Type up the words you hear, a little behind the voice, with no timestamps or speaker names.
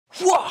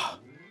Whoa!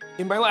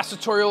 In my last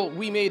tutorial,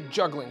 we made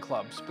juggling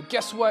clubs, but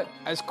guess what?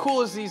 As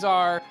cool as these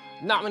are,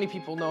 not many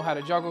people know how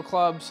to juggle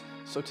clubs,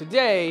 so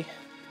today,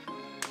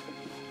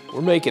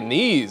 we're making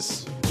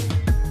these.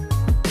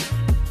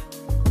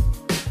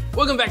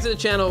 Welcome back to the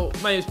channel.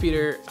 My name is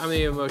Peter. I'm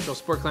the emotional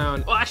sport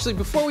clown. Well, actually,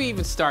 before we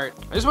even start,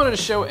 I just wanted to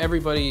show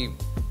everybody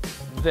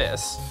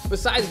this.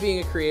 Besides being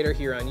a creator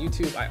here on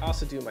YouTube, I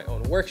also do my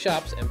own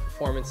workshops and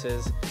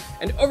performances.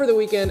 And over the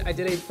weekend, I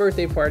did a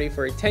birthday party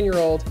for a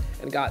 10-year-old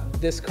and got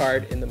this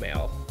card in the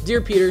mail.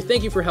 Dear Peter,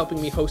 thank you for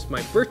helping me host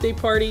my birthday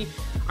party.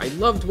 I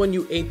loved when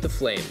you ate the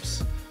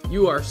flames.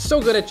 You are so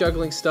good at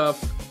juggling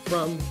stuff.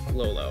 From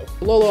Lolo.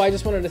 Lolo, I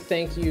just wanted to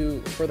thank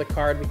you for the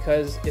card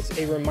because it's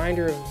a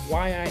reminder of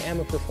why I am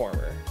a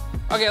performer.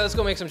 Okay, let's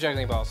go make some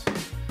juggling balls.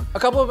 A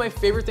couple of my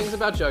favorite things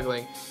about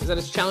juggling is that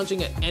it's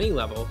challenging at any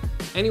level,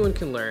 anyone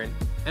can learn,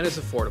 and it's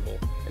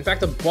affordable. In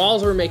fact, the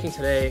balls we're making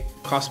today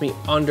cost me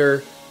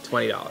under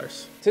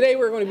 $20. Today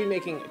we're going to be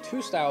making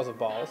two styles of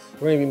balls.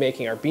 We're going to be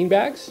making our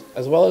beanbags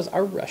as well as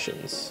our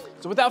Russians.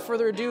 So without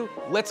further ado,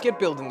 let's get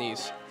building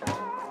these.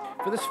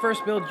 For this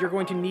first build, you're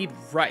going to need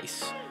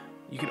rice.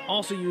 You can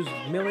also use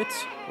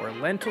millets or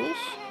lentils,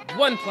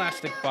 one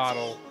plastic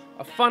bottle,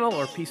 a funnel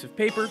or piece of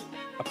paper,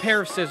 a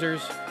pair of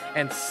scissors,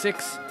 and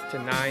 6 to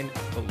 9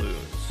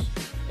 balloons.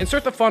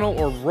 Insert the funnel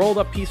or rolled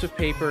up piece of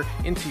paper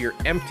into your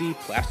empty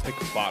plastic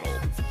bottle.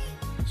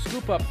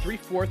 Scoop up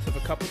 3/4 of a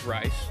cup of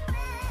rice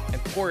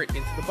and pour it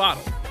into the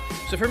bottle.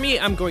 So for me,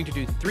 I'm going to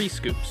do 3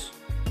 scoops.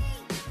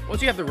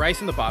 Once you have the rice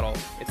in the bottle,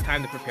 it's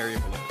time to prepare your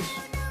balloons.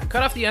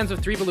 Cut off the ends of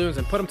 3 balloons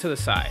and put them to the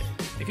side.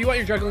 If you want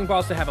your juggling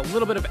balls to have a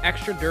little bit of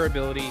extra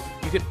durability,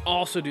 you could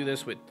also do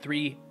this with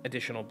 3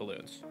 additional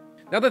balloons.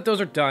 Now that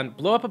those are done,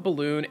 blow up a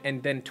balloon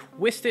and then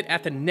twist it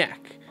at the neck.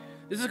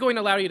 This is going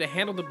to allow you to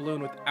handle the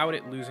balloon without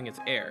it losing its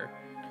air.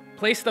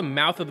 Place the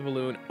mouth of the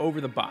balloon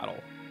over the bottle.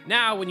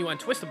 Now, when you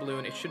untwist the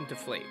balloon, it shouldn't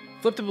deflate.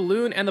 Flip the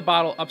balloon and the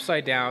bottle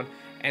upside down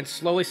and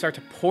slowly start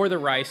to pour the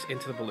rice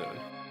into the balloon.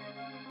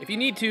 If you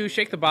need to,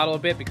 shake the bottle a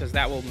bit because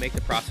that will make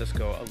the process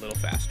go a little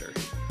faster.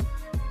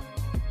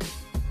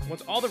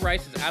 Once all the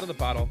rice is out of the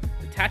bottle,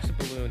 detach the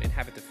balloon and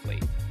have it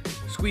deflate.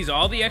 Squeeze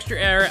all the extra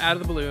air out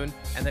of the balloon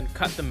and then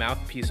cut the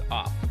mouthpiece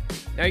off.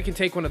 Now you can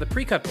take one of the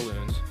pre-cut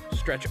balloons,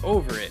 stretch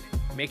over it,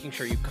 making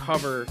sure you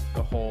cover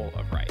the whole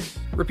of rice.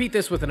 Repeat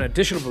this with an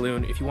additional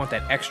balloon if you want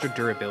that extra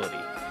durability.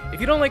 If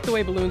you don't like the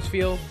way balloons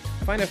feel,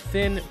 find a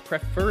thin,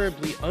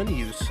 preferably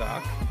unused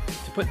sock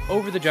to put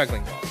over the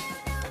juggling ball.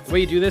 The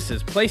way you do this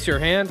is place your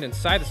hand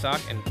inside the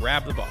sock and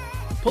grab the ball.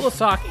 Pull the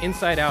sock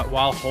inside out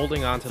while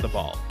holding onto the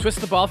ball.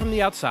 Twist the ball from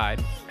the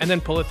outside and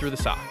then pull it through the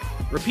sock.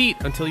 Repeat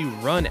until you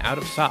run out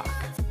of sock.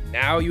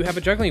 Now you have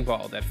a juggling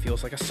ball that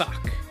feels like a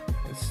sock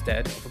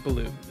instead of a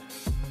balloon.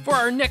 For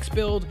our next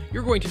build,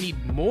 you're going to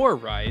need more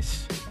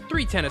rice,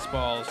 3 tennis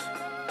balls,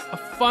 a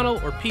funnel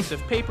or piece of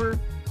paper,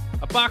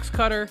 a box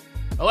cutter,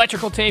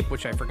 electrical tape,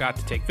 which I forgot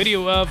to take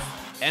video of,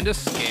 and a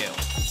scale.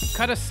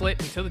 Cut a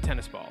slit into the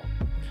tennis ball.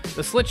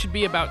 The slit should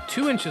be about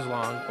 2 inches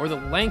long or the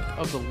length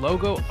of the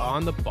logo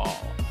on the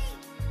ball.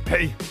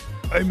 Hey,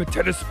 I'm a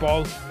tennis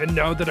ball, and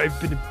now that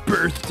I've been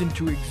birthed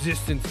into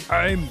existence,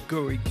 I'm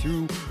going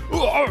to...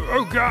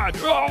 Oh God!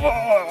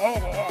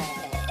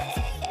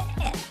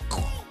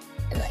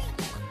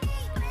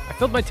 I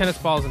filled my tennis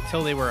balls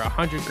until they were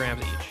 100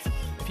 grams each.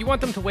 If you want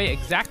them to weigh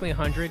exactly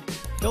 100,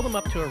 fill them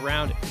up to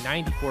around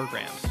 94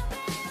 grams.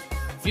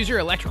 Use your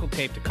electrical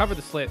tape to cover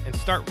the slit and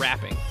start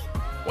wrapping.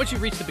 Once you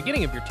reach the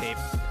beginning of your tape,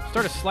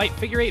 start a slight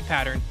figure-8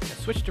 pattern and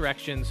switch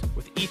directions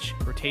with each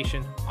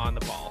rotation on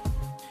the ball.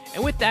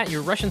 And with that,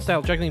 your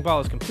Russian-style juggling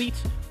ball is complete.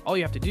 All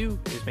you have to do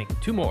is make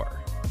 2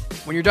 more.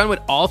 When you're done with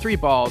all 3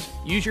 balls,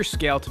 use your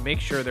scale to make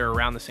sure they're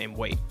around the same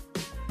weight.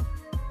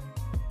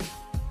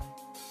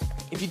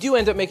 If you do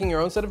end up making your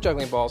own set of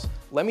juggling balls,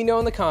 let me know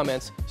in the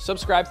comments,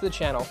 subscribe to the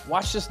channel,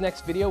 watch this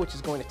next video which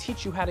is going to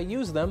teach you how to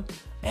use them,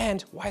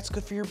 and why it's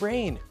good for your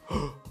brain.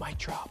 Mic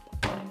drop.